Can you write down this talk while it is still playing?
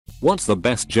What's the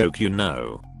best joke you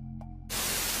know?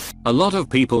 A lot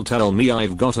of people tell me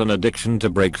I've got an addiction to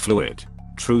brake fluid.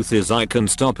 Truth is I can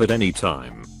stop at any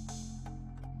time.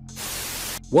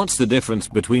 What's the difference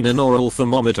between an oral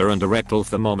thermometer and a rectal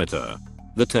thermometer?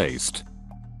 The taste.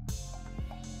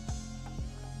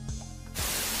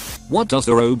 What does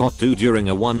a robot do during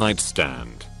a one-night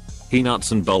stand? He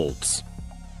nuts and bolts.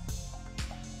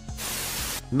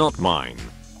 Not mine,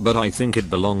 but I think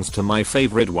it belongs to my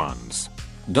favorite ones.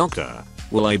 Doctor,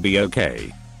 will I be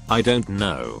okay? I don't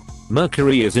know.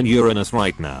 Mercury is in Uranus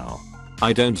right now.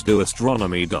 I don't do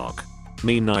astronomy, doc.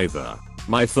 Me neither.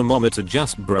 My thermometer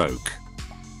just broke.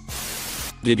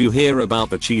 Did you hear about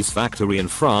the cheese factory in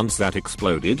France that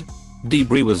exploded?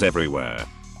 Debris was everywhere.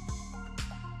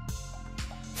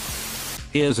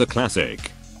 Here's a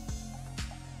classic.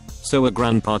 So a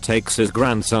grandpa takes his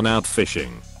grandson out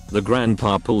fishing. The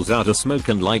grandpa pulls out a smoke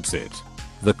and lights it.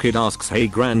 The kid asks, "Hey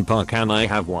grandpa, can I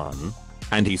have one?"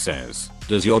 And he says,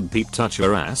 "Does your peep touch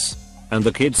your ass?" And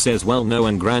the kid says, "Well no,"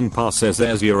 and grandpa says,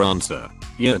 "There's your answer.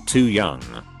 You're too young."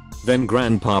 Then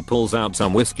grandpa pulls out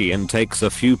some whiskey and takes a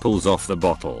few pulls off the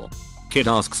bottle. Kid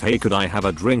asks, "Hey, could I have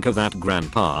a drink of that,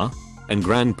 grandpa?" And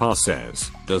grandpa says,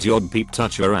 "Does your peep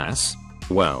touch your ass?"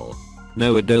 "Well,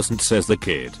 no it doesn't," says the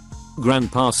kid.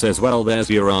 Grandpa says, "Well, there's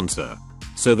your answer."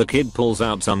 So the kid pulls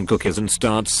out some cookies and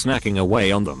starts snacking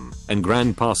away on them. And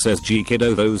grandpa says, "Gee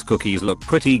kiddo, those cookies look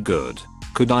pretty good.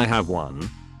 Could I have one?"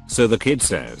 So the kid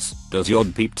says, "Does your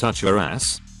peep touch your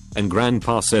ass?" And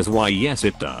grandpa says, "Why yes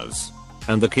it does."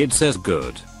 And the kid says,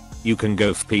 "Good. You can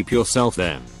go peep yourself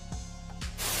then."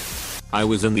 I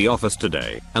was in the office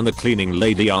today and the cleaning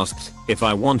lady asked if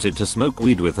I wanted to smoke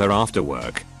weed with her after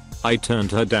work. I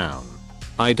turned her down.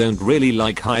 I don't really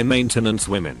like high maintenance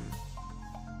women.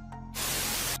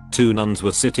 Two nuns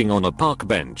were sitting on a park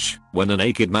bench when a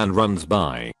naked man runs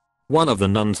by. One of the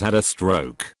nuns had a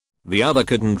stroke. The other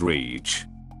couldn't reach.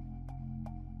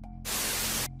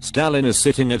 Stalin is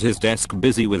sitting at his desk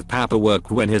busy with paperwork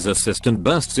when his assistant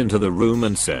bursts into the room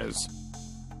and says,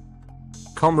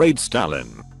 "Comrade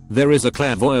Stalin, there is a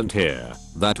clairvoyant here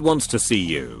that wants to see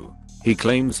you. He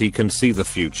claims he can see the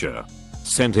future.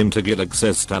 Send him to Gulag,"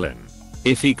 says Stalin.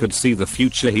 If he could see the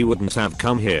future he wouldn't have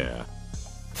come here.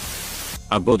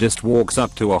 A Buddhist walks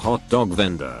up to a hot dog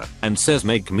vendor and says,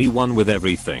 "Make me one with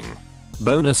everything."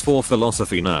 Bonus for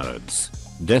philosophy nerds.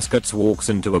 Descartes walks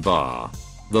into a bar.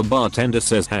 The bartender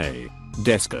says, "Hey,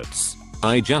 Descartes,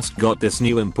 I just got this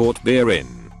new import beer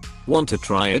in. Want to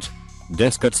try it?"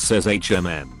 Descartes says,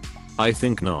 I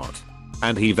think not."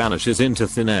 And he vanishes into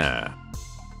thin air.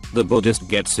 The Buddhist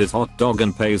gets his hot dog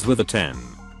and pays with a 10.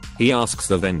 He asks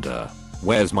the vendor,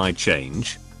 "Where's my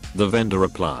change?" The vendor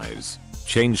replies,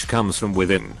 "Change comes from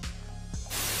within."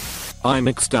 I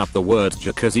mixed up the words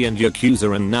jacuzzi and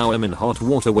yakuza and now I'm in hot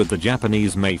water with the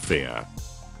Japanese Mayfair.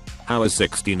 How is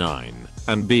 69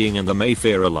 and being in the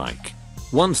Mayfair alike?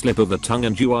 One slip of the tongue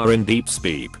and you are in deep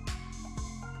sleep.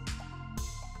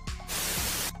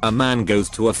 A man goes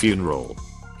to a funeral.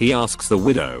 He asks the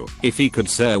widow if he could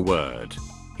say a word.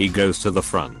 He goes to the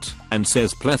front and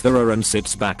says plethora and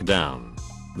sits back down.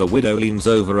 The widow leans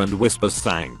over and whispers,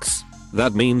 "Thanks.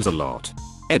 That means a lot."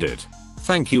 Edit.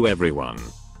 Thank you everyone.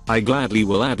 I gladly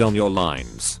will add on your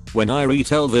lines when I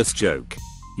retell this joke.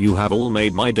 You have all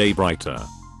made my day brighter.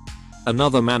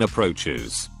 Another man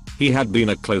approaches. He had been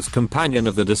a close companion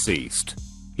of the deceased.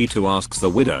 He too asks the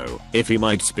widow if he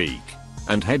might speak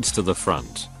and heads to the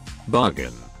front.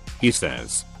 "Bargain," he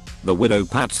says. The widow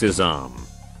pats his arm.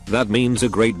 "That means a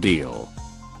great deal."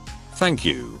 "Thank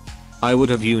you. I would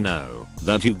have you know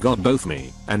that you got both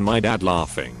me and my dad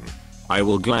laughing. I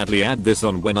will gladly add this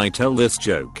on when I tell this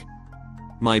joke."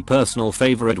 My personal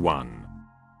favorite one.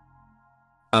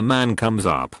 A man comes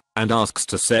up and asks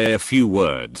to say a few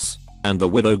words, and the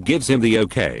widow gives him the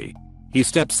okay. He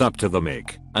steps up to the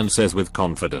mic and says with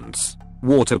confidence,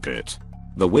 "Water pit."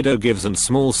 The widow gives a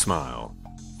small smile.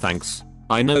 "Thanks,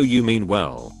 I know you mean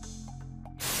well."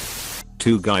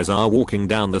 Two guys are walking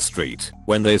down the street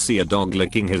when they see a dog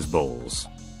licking his balls.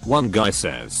 One guy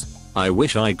says, "I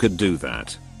wish I could do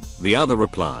that." The other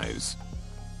replies,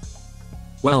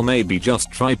 "Well, maybe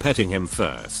just try petting him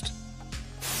first."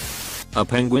 A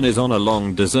penguin is on a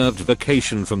long deserved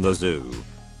vacation from the zoo.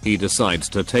 He decides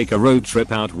to take a road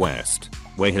trip out west,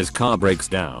 where his car breaks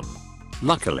down.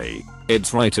 Luckily,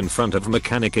 it's right in front of a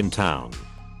mechanic in town.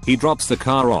 He drops the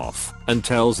car off and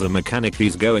tells the mechanic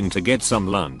he's going to get some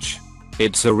lunch.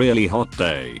 It's a really hot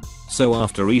day, so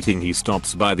after eating he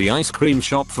stops by the ice cream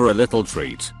shop for a little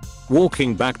treat.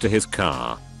 Walking back to his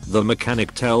car, the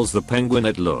mechanic tells the penguin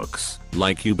it looks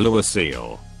like you blew a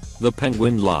seal. The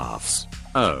penguin laughs.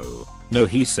 "Oh, no,"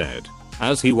 he said.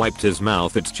 As he wiped his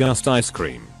mouth, it's just ice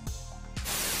cream.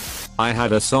 I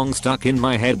had a song stuck in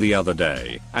my head the other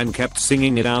day and kept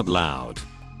singing it out loud.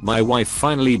 My wife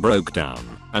finally broke down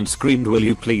and screamed, "Will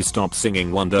you please stop singing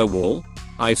Wonderwall?"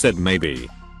 I said maybe.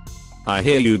 I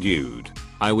hear you, dude.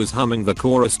 I was humming the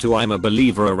chorus to I'm a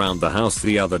Believer around the house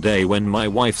the other day when my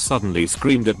wife suddenly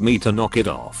screamed at me to knock it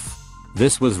off.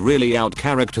 This was really out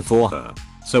character for her,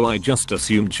 so I just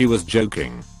assumed she was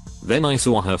joking. Then I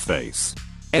saw her face.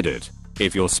 Edit.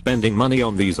 If you're spending money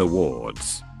on these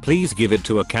awards, please give it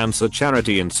to a cancer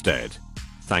charity instead.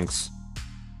 Thanks.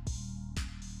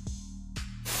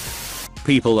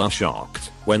 People are shocked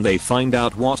when they find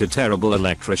out what a terrible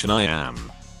electrician I am.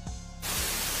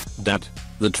 Dad,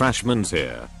 the trashman's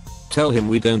here. Tell him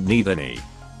we don't need any.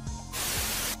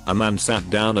 A man sat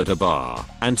down at a bar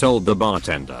and told the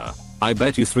bartender, "I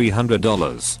bet you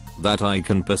 $300 that I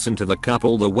can piss into the cup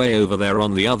all the way over there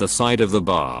on the other side of the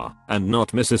bar and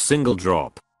not miss a single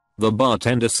drop." The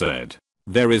bartender said,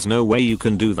 "There is no way you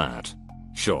can do that."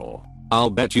 "Sure, I'll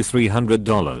bet you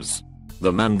 $300.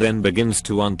 The man then begins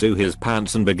to undo his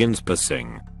pants and begins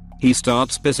pissing. He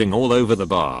starts pissing all over the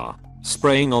bar,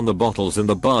 spraying on the bottles and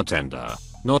the bartender,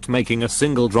 not making a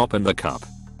single drop in the cup.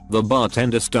 The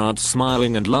bartender starts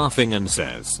smiling and laughing and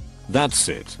says, "That's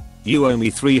it. You owe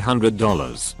me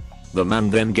 $300. The man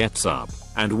then gets up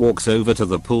and walks over to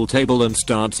the pool table and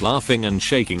starts laughing and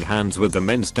shaking hands with the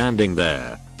men standing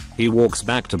there. He walks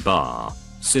back to bar,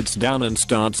 sits down and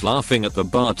starts laughing at the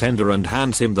bartender and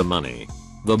hands him the money.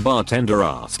 The bartender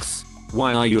asks,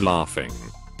 "Why are you laughing?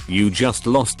 You just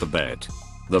lost the bet."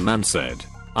 The man said,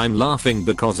 "I'm laughing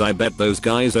because I bet those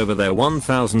guys over there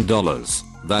 $1,000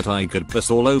 that I could piss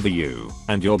all over you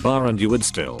and your bar and you would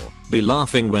still be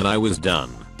laughing when I was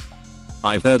done."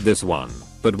 I've heard this one,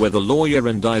 but with a lawyer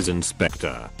and eyes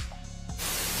inspector.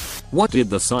 What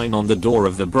did the sign on the door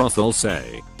of the brothel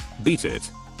say? "Beat it.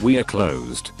 We are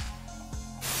closed."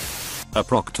 A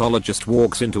proctologist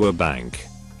walks into a bank.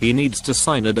 He needs to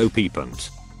sign a dopant.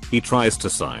 He tries to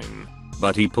sign,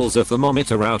 but he pulls a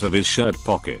thermometer out of his shirt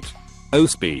pocket. "Oh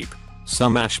speep.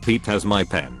 Some ash Pete has my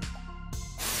pen."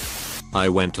 I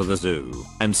went to the zoo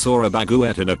and saw a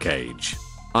baguette in a cage.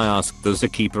 I asked the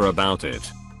zookeeper about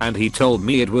it, and he told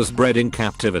me it was bred in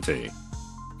captivity.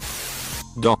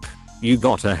 "Doc, you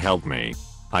gotta help me.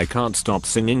 I can't stop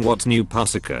singing What's New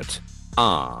Pussycat."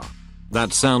 "Ah.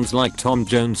 That sounds like Tom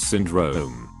Jones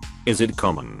syndrome. Is it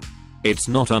common?" "It's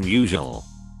not unusual."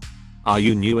 "Are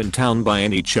you new in town by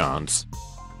any chance?"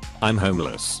 "I'm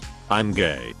homeless. I'm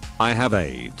gay. I have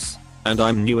AIDS. And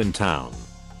I'm new in town."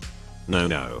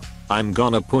 No, I'm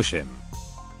gonna push him."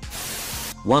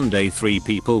 One day 3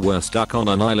 people were stuck on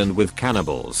an island with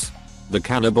cannibals. The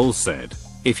cannibals said,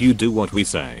 "If you do what we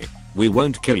say, we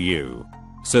won't kill you."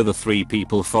 So the 3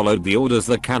 people followed the orders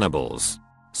the cannibals.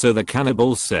 So the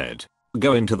cannibals said,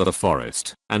 "Go into the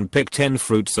forest and pick 10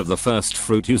 fruits of the first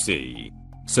fruit you see."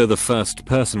 So the first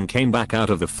person came back out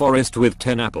of the forest with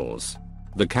 10 apples.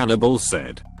 The cannibals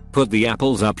said, "Put the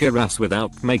apples up your ass,"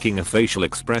 without making a facial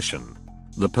expression.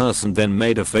 The person then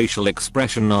made a facial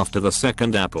expression after the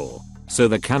second apple. So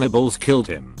the cannibals killed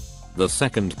him. The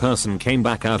second person came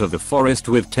back out of the forest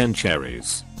with 10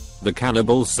 cherries. The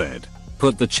cannibals said,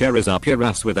 "Put the cherries up your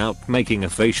ass," without making a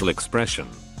facial expression.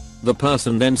 The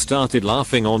person then started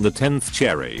laughing on the 10th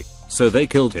cherry, so they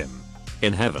killed him.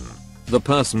 In heaven, the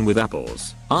person with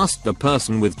apples asked the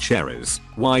person with cherries,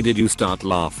 "Why did you start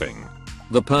laughing?"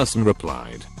 The person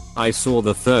replied, "I saw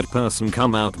the third person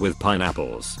come out with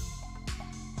pineapples."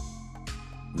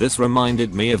 This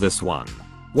reminded me of this one.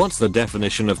 What's the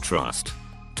definition of trust?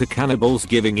 To cannibals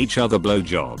giving each other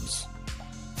blowjobs.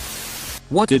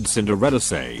 What did Cinderella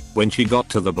say when she got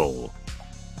to the ball?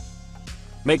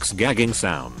 Makes gagging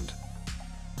sound.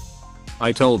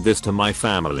 I told this to my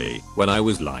family when I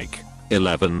was like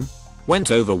 11.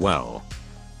 Went over well.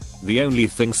 The only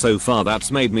thing so far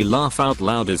that's made me laugh out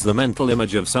loud is the mental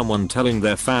image of someone telling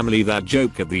their family that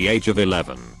joke at the age of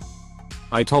 11.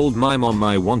 I told my mom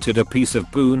I wanted a piece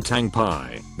of poontang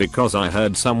pie because I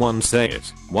heard someone say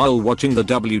it while watching the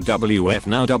WWF,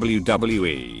 now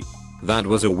WWE. That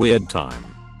was a weird time.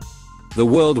 The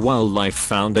World Wildlife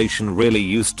Foundation really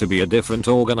used to be a different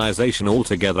organization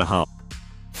altogether, huh?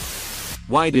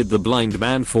 Why did the blind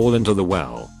man fall into the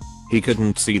well? He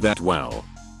couldn't see that well.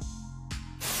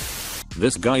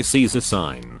 This guy sees a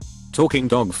sign. Talking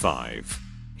dog 5.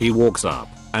 He walks up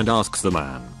and asks the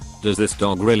man, "Does this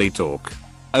dog really talk?"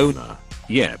 Owner,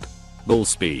 "Yep. Bull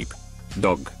speep."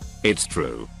 Dog, "It's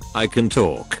true. I can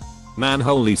talk." Man,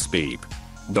 "Holy speep."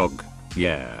 Dog,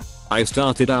 "Yeah. I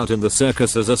started out in the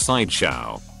circus as a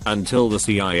sideshow until the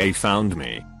CIA found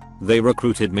me. They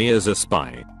recruited me as a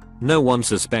spy. No one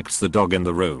suspects the dog in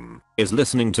the room is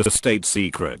listening to state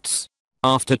secrets.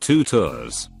 After 2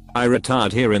 tours, I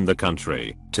retired here in the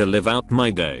country to live out my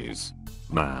days.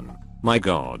 Man. My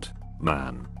god.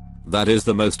 Man. That is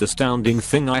the most astounding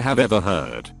thing I have ever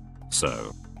heard.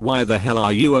 So, why the hell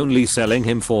are you only selling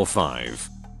him for 5?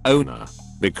 Owner.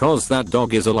 Because that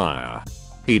dog is a liar.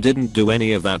 He didn't do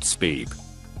any of that speak.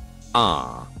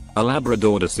 Ah. A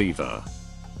Labrador deceiver.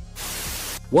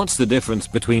 What's the difference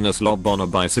between a slob on a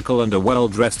bicycle and a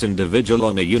well-dressed individual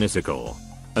on a unicycle?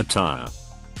 Attire.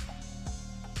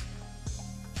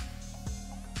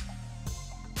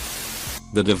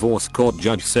 The divorce court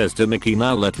judge says to Mickey,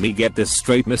 now let me get this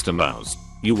straight, Mr. Mouse.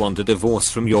 You want a divorce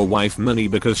from your wife Minnie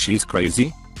because she's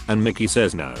crazy? And Mickey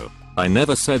says no. I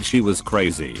never said she was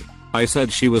crazy. I said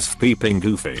she was peeping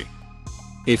goofy.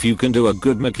 If you can do a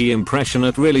good Mickey impression,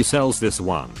 it really sells this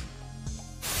one.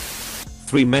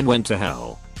 3 men went to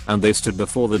hell, and they stood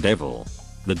before the devil.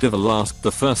 The devil asked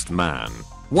the first man,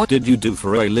 what did you do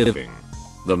for a living?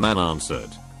 The man answered,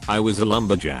 I was a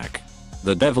lumberjack.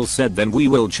 The devil said, then we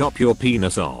will chop your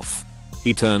penis off.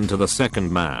 He turned to the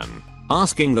second man,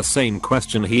 asking the same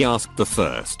question he asked the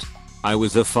first. I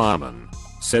was a fireman,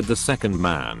 said the second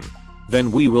man.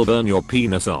 Then we will burn your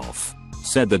penis off,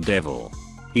 said the devil.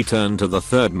 He turned to the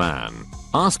third man,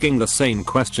 asking the same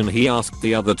question he asked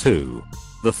the other 2.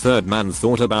 The third man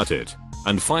thought about it,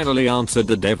 and finally answered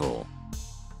the devil.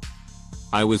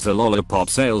 I was a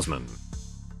lollipop salesman.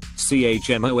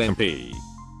 CHMOMP.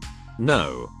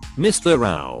 No, Mr.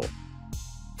 Owl.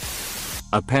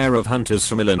 A pair of hunters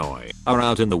from Illinois are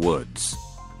out in the woods.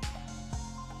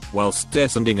 Whilst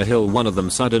descending a hill, one of them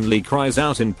suddenly cries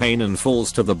out in pain and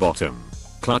falls to the bottom,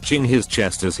 clutching his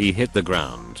chest as he hit the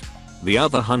ground. The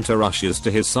other hunter rushes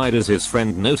to his side as his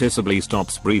friend noticeably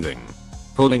stops breathing.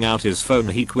 Pulling out his phone,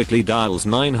 he quickly dials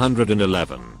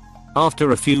 911.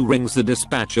 After a few rings, the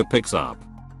dispatcher picks up.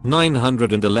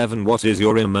 911, what is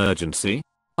your emergency?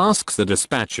 Asks the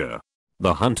dispatcher.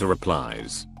 The hunter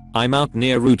replies, I'm out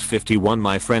near Route 51,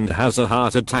 my friend has a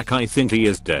heart attack, I think he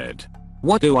is dead.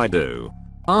 What do I do?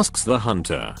 Asks the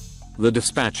hunter. The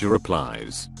dispatcher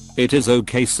replies, it is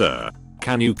okay sir,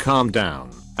 can you calm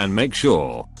down and make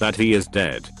sure that he is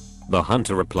dead? The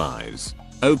hunter replies,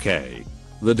 okay.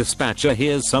 The dispatcher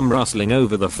hears some rustling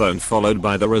over the phone, followed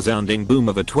by the resounding boom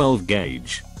of a 12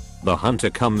 gauge. The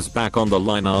hunter comes back on the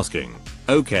line asking,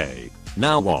 okay,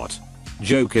 now what?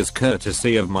 Joke is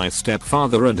courtesy of my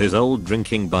stepfather and his old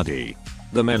drinking buddy.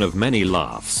 The men of many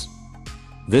laughs.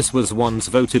 This was once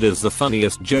voted as the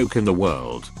funniest joke in the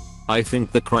world. I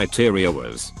think the criteria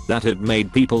was that it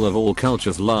made people of all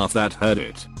cultures laugh that heard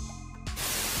it.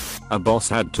 A boss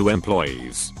had 2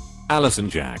 employees, Alice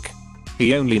and Jack.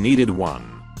 He only needed 1.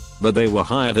 But they were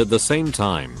hired at the same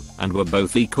time and were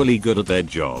both equally good at their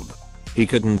job. He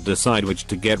couldn't decide which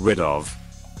to get rid of.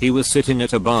 He was sitting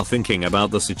at a bar thinking about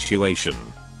the situation.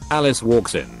 Alice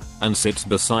walks in and sits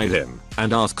beside him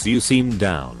and asks, you seem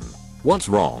down. What's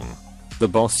wrong? The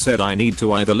boss said, I need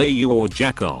to either lay you or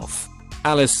jack off.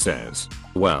 Alice says,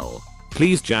 well,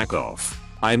 please jack off.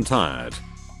 I'm tired.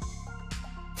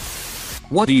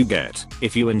 What do you get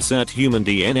if you insert human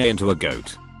DNA into a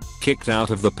goat? Kicked out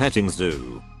of the petting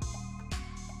zoo.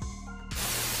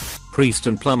 Priest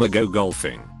and plumber go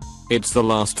golfing. It's the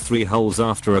last 3 holes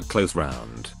after a close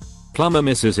round. Plumber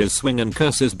misses his swing and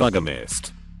curses bugger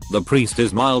missed. The priest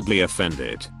is mildly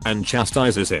offended and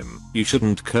chastises him, you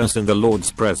shouldn't curse in the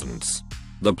Lord's presence.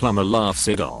 The plumber laughs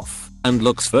it off and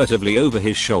looks furtively over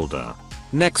his shoulder.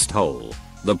 Next hole,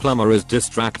 the plumber is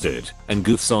distracted and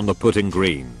goofs on the putting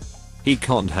green. He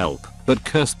can't help but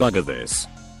curse bugger this.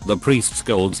 The priest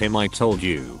scolds him, I told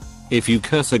you. If you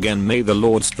curse again, may the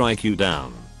Lord strike you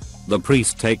down. The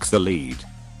priest takes the lead.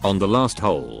 On the last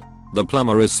hole, the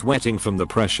plumber is sweating from the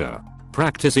pressure,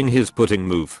 practicing his putting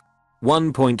move.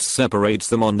 1 point separates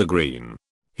them on the green.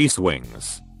 He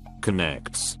swings,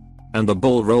 connects, and the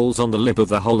ball rolls on the lip of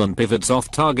the hole and pivots off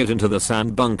target into the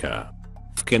sand bunker.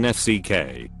 Fkin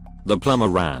FCK. The plumber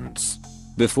rants.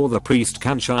 Before the priest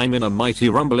can chime in, a mighty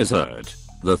rumble is heard.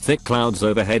 The thick clouds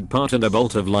overhead part and a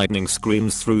bolt of lightning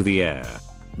screams through the air.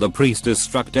 The priest is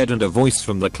struck dead and a voice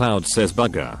from the cloud says,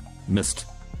 bugger, missed.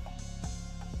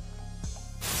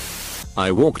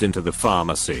 I walked into the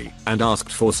pharmacy and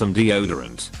asked for some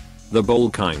deodorant. The bowl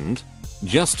kind?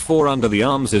 Just 4 under the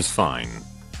arms is fine.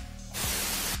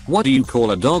 What do you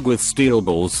call a dog with steel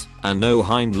balls and no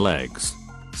hind legs?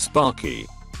 Sparky.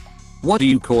 What do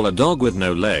you call a dog with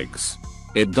no legs?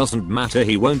 It doesn't matter,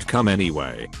 he won't come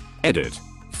anyway. Edit.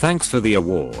 Thanks for the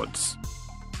awards.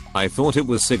 I thought it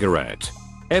was cigarette.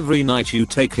 Every night you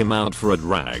take him out for a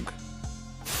drag.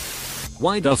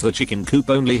 Why does the chicken coop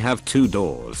only have 2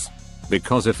 doors?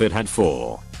 Because if it had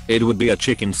 4, it would be a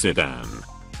chicken sedan.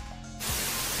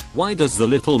 Why does the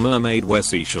Little Mermaid wear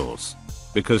seashells?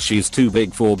 Because she's too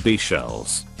big for bee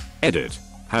shells. Edit.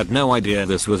 Had no idea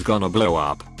this was gonna blow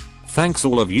up. Thanks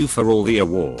all of you for all the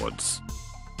awards.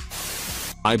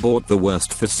 I bought the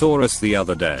worst thesaurus the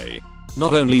other day.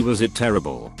 Not only was it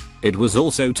terrible, it was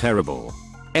also terrible.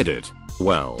 Edit.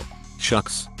 Well,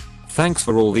 shucks. Thanks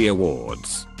for all the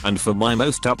awards, and for my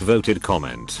most upvoted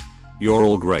comment. You're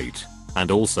all great. And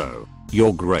also,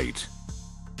 you're great.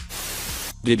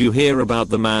 Did you hear about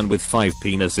the man with 5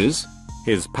 penises?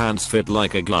 His pants fit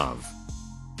like a glove.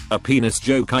 A penis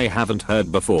joke I haven't heard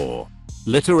before.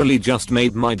 Literally just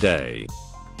made my day.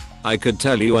 I could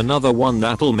tell you another one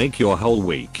that'll make your whole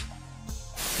week.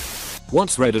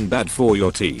 What's red and bad for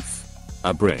your teeth?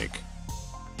 A brick.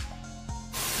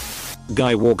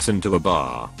 Guy walks into a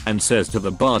bar and says to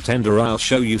the bartender, "I'll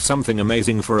show you something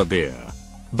amazing for a beer."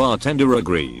 Bartender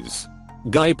agrees.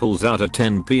 Guy pulls out a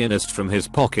 10 pianist from his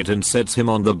pocket and sets him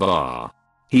on the bar.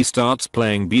 He starts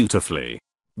playing beautifully.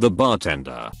 The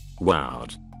bartender,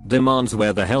 wowed, demands,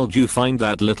 "Where the hell do you find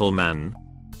that, little man?"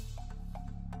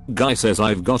 Guy says,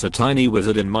 "I've got a tiny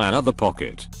wizard in my other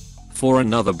pocket. For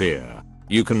another beer,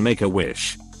 you can make a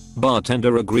wish."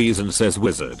 Bartender agrees and says,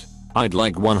 "Wizard, I'd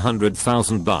like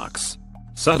 $100,000.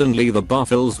 Suddenly the bar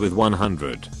fills with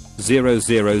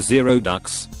 100,000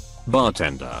 ducks.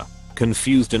 Bartender,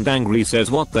 confused and angry, says,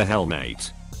 "What the hell,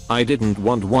 mate? I didn't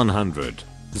want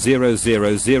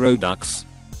 100,000 ducks."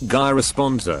 Guy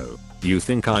responds, "Oh, you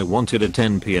think I wanted a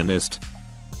 10 pianist?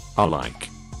 I like."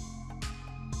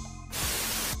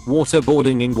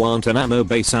 Waterboarding in Guantanamo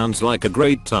Bay sounds like a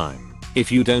great time,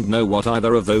 if you don't know what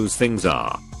either of those things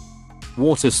are.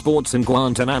 Water sports in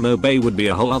Guantanamo Bay would be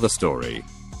a whole other story.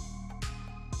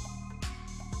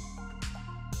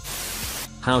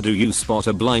 How do you spot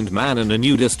a blind man in a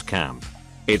nudist camp?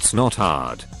 It's not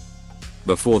hard.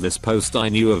 Before this post I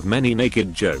knew of many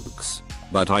naked jokes,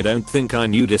 but I don't think I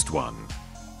nudist one.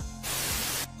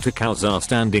 Two cows are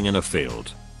standing in a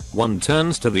field. One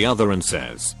turns to the other and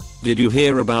says, "Did you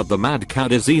hear about the mad cow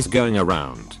disease going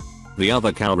around?" The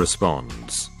other cow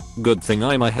responds, "Good thing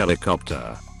I'm a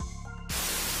helicopter."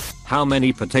 How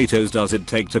many potatoes does it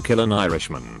take to kill an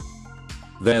Irishman?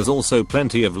 There's also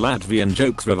plenty of Latvian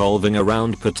jokes revolving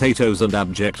around potatoes and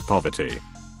abject poverty.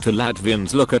 To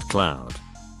Latvians, look at cloud.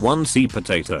 One see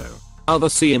potato, other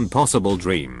see impossible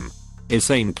dream.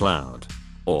 Insane cloud.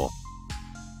 Or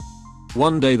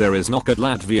one day there is knock at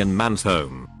Latvian man's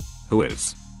home. Who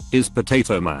is? Is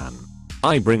potato man.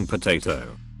 I bring potato.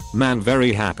 Man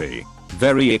very happy.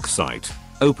 Very excite.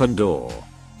 Open door.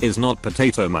 Is not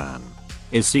potato man.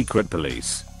 Is secret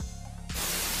police.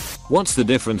 What's the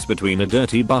difference between a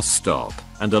dirty bus stop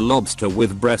and a lobster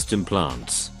with breast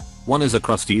implants? One is a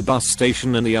crusty bus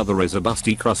station and the other is a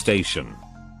busty crustacean.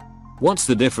 What's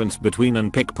the difference between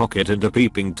an pickpocket and a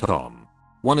peeping Tom?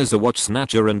 One is a watch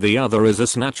snatcher and the other is a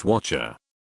snatch watcher.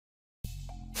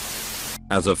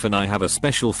 As a fan, I have a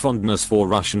special fondness for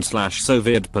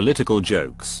Russian/Soviet political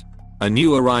jokes. A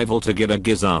new arrival to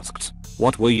Giz asked,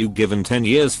 "What were you given 10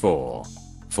 years for?"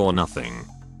 "For nothing."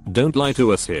 "Don't lie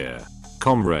to us here,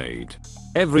 comrade.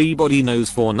 Everybody knows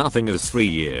for nothing is 3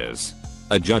 years."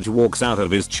 A judge walks out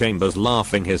of his chambers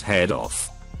laughing his head off.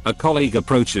 A colleague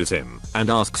approaches him and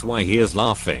asks why he is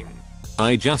laughing.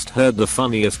 "I just heard the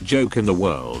funniest joke in the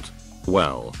world."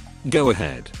 "Well, go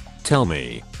ahead. Tell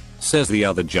me," says the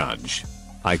other judge.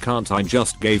 "I can't, I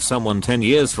just gave someone 10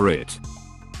 years for it."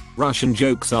 Russian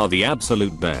jokes are the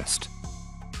absolute best.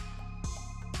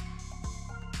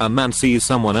 A man sees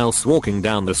someone else walking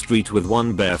down the street with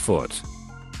one bare foot.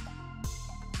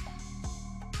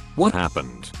 "What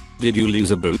happened? Did you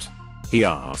lose a boot?" he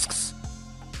asks.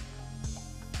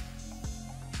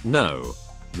 "No."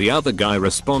 The other guy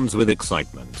responds with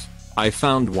excitement. "I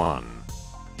found one."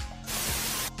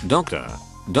 "Doctor,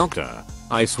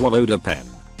 I swallowed a pen."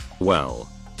 "Well,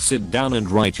 sit down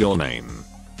and write your name."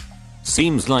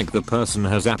 Seems like the person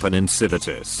has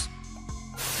appendicitis.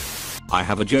 I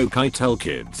have a joke I tell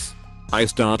kids. I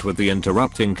start with the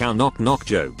interrupting cow knock knock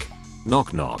joke.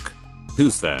 Knock knock.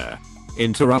 Who's there?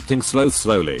 Interrupting sloth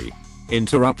slowly.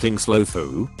 Interrupting sloth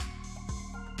who?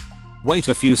 Wait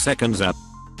a few seconds up.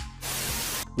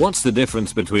 What's the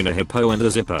difference between a hippo and a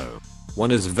zippo?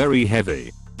 One is very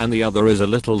heavy, and the other is a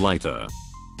little lighter.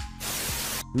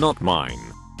 Not mine.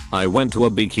 I went to a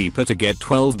beekeeper to get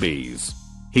 12 bees.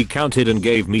 He counted and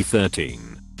gave me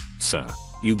 13. "Sir,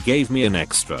 you gave me an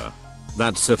extra.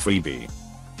 That's a freebie."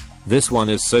 This one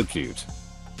is so cute.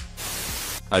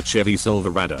 A Chevy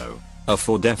Silverado, a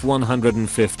Ford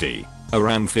F-150, a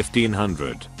Ram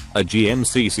 1500, a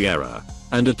GMC Sierra,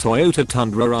 and a Toyota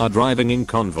Tundra are driving in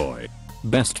convoy.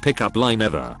 Best pickup line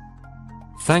ever.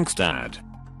 Thanks Dad.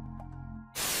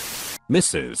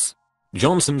 Mrs.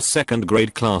 Johnson's second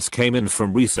grade class came in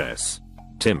from recess.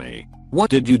 Timmy, what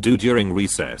did you do during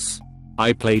recess?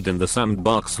 I played in the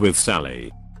sandbox with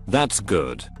Sally. That's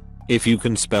good. If you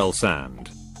can spell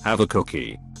sand, have a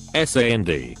cookie.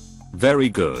 S-A-N-D. Very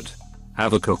good.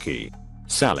 Have a cookie.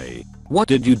 Sally, what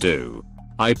did you do?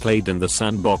 I played in the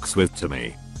sandbox with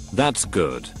Timmy. That's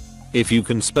good. If you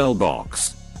can spell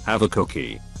box, have a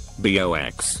cookie.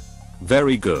 B-O-X.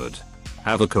 Very good.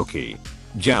 Have a cookie.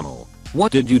 Jamal,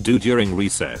 what did you do during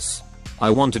recess? I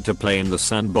wanted to play in the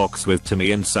sandbox with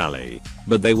Timmy and Sally,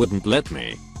 but they wouldn't let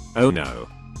me. Oh no.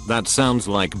 That sounds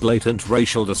like blatant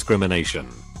racial discrimination.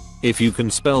 If you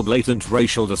can spell blatant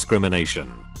racial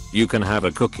discrimination, you can have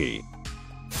a cookie.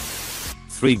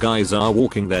 3 guys are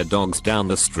walking their dogs down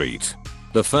the street.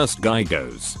 The first guy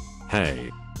goes,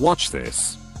 "Hey, watch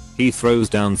this." He throws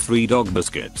down 3 dog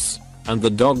biscuits, and the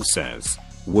dog says,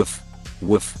 "Woof,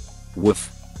 woof,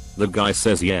 woof." The guy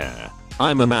says, "Yeah,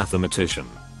 I'm a mathematician.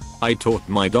 I taught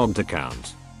my dog to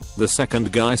count." The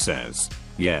second guy says,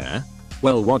 "Yeah?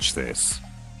 Well, watch this."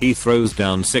 He throws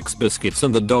down 6 biscuits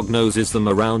and the dog noses them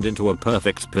around into a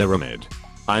perfect pyramid.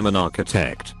 "I'm an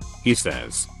architect," he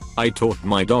says. "I taught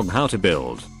my dog how to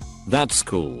build." That's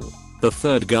cool. The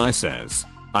third guy says,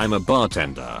 "I'm a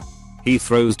bartender." He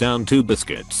throws down 2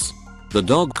 biscuits. The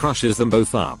dog crushes them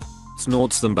both up,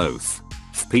 snorts them both,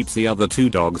 peeps the other 2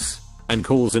 dogs, and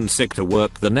calls in sick to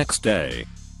work the next day.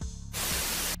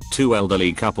 2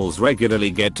 elderly couples regularly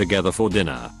get together for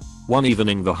dinner. One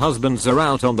evening the husbands are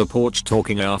out on the porch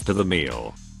talking after the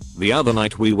meal. "The other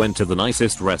night we went to the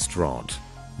nicest restaurant.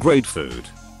 Great food,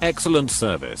 excellent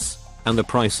service, and the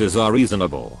prices are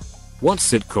reasonable.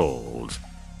 What's it called?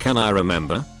 Can I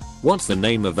remember? What's the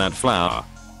name of that flower?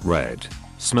 Red,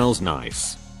 smells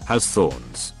nice, has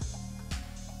thorns."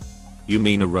 "You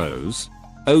mean a rose?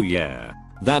 Oh yeah,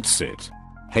 that's it.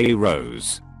 Hey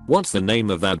Rose, what's the name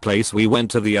of that place we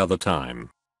went to the other time?"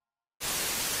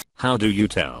 How do you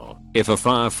tell if a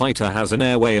firefighter has an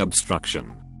airway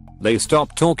obstruction? They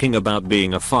stop talking about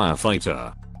being a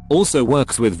firefighter. Also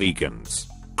works with vegans,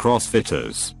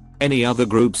 crossfitters, any other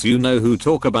groups you know who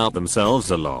talk about themselves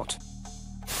a lot.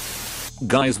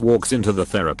 Guys walks into the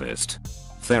therapist.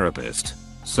 Therapist,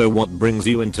 so what brings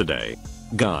you in today?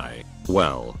 Guy,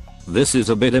 well, this is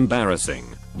a bit embarrassing,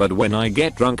 but when I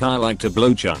get drunk I like to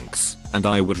blow chunks, and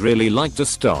I would really like to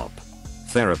stop.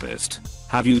 Therapist,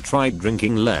 have you tried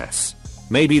drinking less?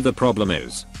 Maybe the problem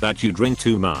is that you drink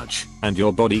too much and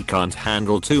your body can't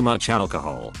handle too much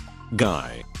alcohol.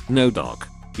 Guy, no doc,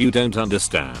 you don't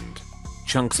understand.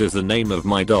 Chunks is the name of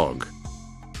my dog.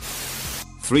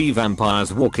 3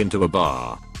 vampires walk into a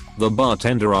bar. The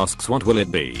bartender asks what will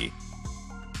it be.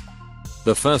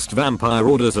 The first vampire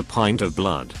orders a pint of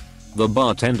blood. The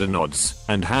bartender nods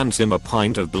and hands him a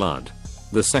pint of blood.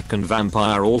 The second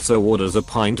vampire also orders a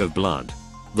pint of blood.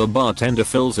 The bartender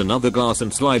fills another glass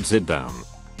and slides it down.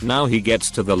 Now he gets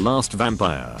to the last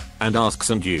vampire and asks,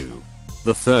 "And you?"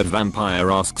 The third vampire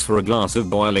asks for a glass of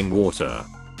boiling water.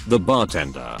 The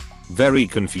bartender, very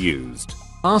confused,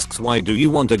 asks, "Why do you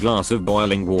want a glass of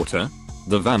boiling water?"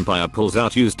 The vampire pulls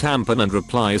out used tampon and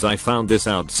replies, "I found this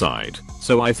outside,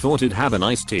 so I thought it'd have an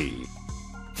iced tea."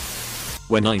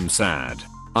 When I'm sad,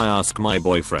 I ask my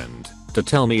boyfriend to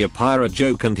tell me a pirate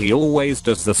joke and he always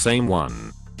does the same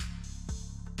one.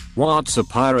 What's a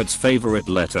pirate's favorite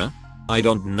letter? I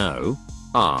don't know.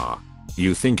 R.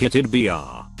 You think it'd be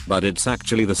R, but it's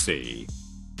actually the C.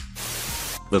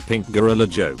 The pink gorilla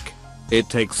joke. It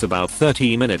takes about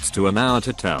 30 minutes to an hour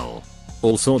to tell.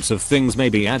 All sorts of things may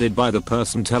be added by the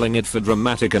person telling it for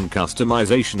dramatic and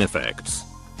customization effects.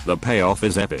 The payoff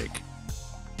is epic.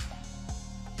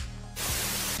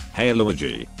 Hey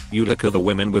Luigi, you look at the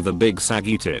women with the big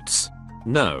saggy tits.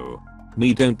 No.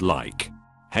 Me don't like.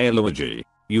 Hey Luigi,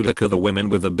 you look at the women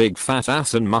with the big fat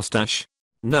ass and mustache.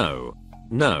 No.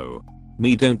 No.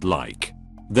 Me don't like.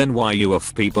 Then why you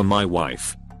off people my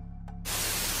wife?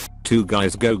 2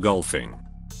 guys go golfing.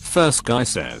 First guy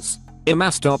says, "I'ma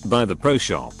stop by the pro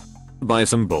shop. Buy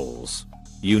some balls.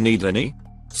 You need any?"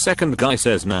 Second guy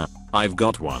says, "Nah, I've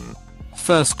got one."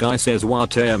 First guy says,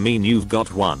 "What I mean you've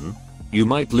got one? You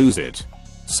might lose it."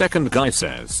 Second guy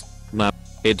says, "Nah,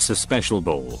 it's a special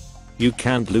ball. You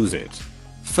can't lose it."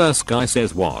 First guy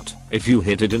says, "What if you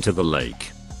hit it into the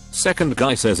lake?" Second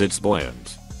guy says, "It's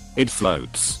buoyant. It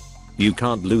floats. You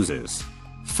can't lose it."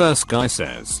 First guy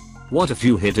says, "What if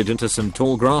you hit it into some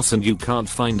tall grass and you can't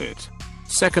find it?"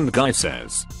 Second guy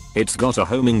says, "It's got a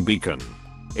homing beacon.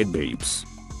 It beeps.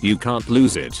 You can't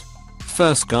lose it."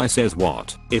 First guy says,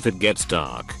 "What if it gets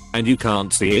dark and you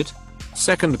can't see it?"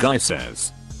 Second guy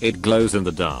says, It glows in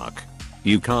the dark.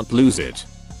 You can't lose it.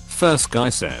 First guy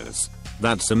says,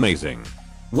 that's amazing.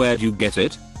 Where'd you get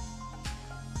it?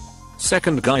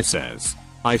 Second guy says,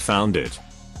 I found it.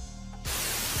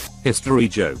 History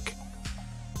joke.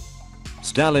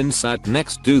 Stalin sat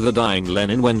next to the dying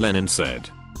Lenin when Lenin said,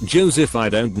 Joseph, I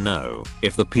don't know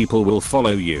if the people will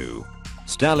follow you.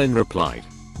 Stalin replied,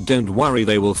 don't worry,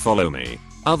 they will follow me,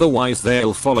 otherwise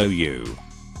they'll follow you.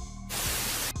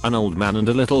 An old man and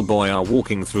a little boy are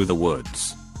walking through the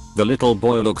woods. The little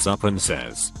boy looks up and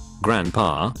says,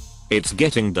 Grandpa, it's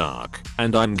getting dark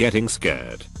and I'm getting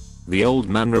scared. The old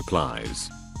man replies,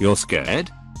 you're scared?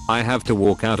 I have to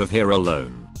walk out of here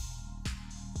alone.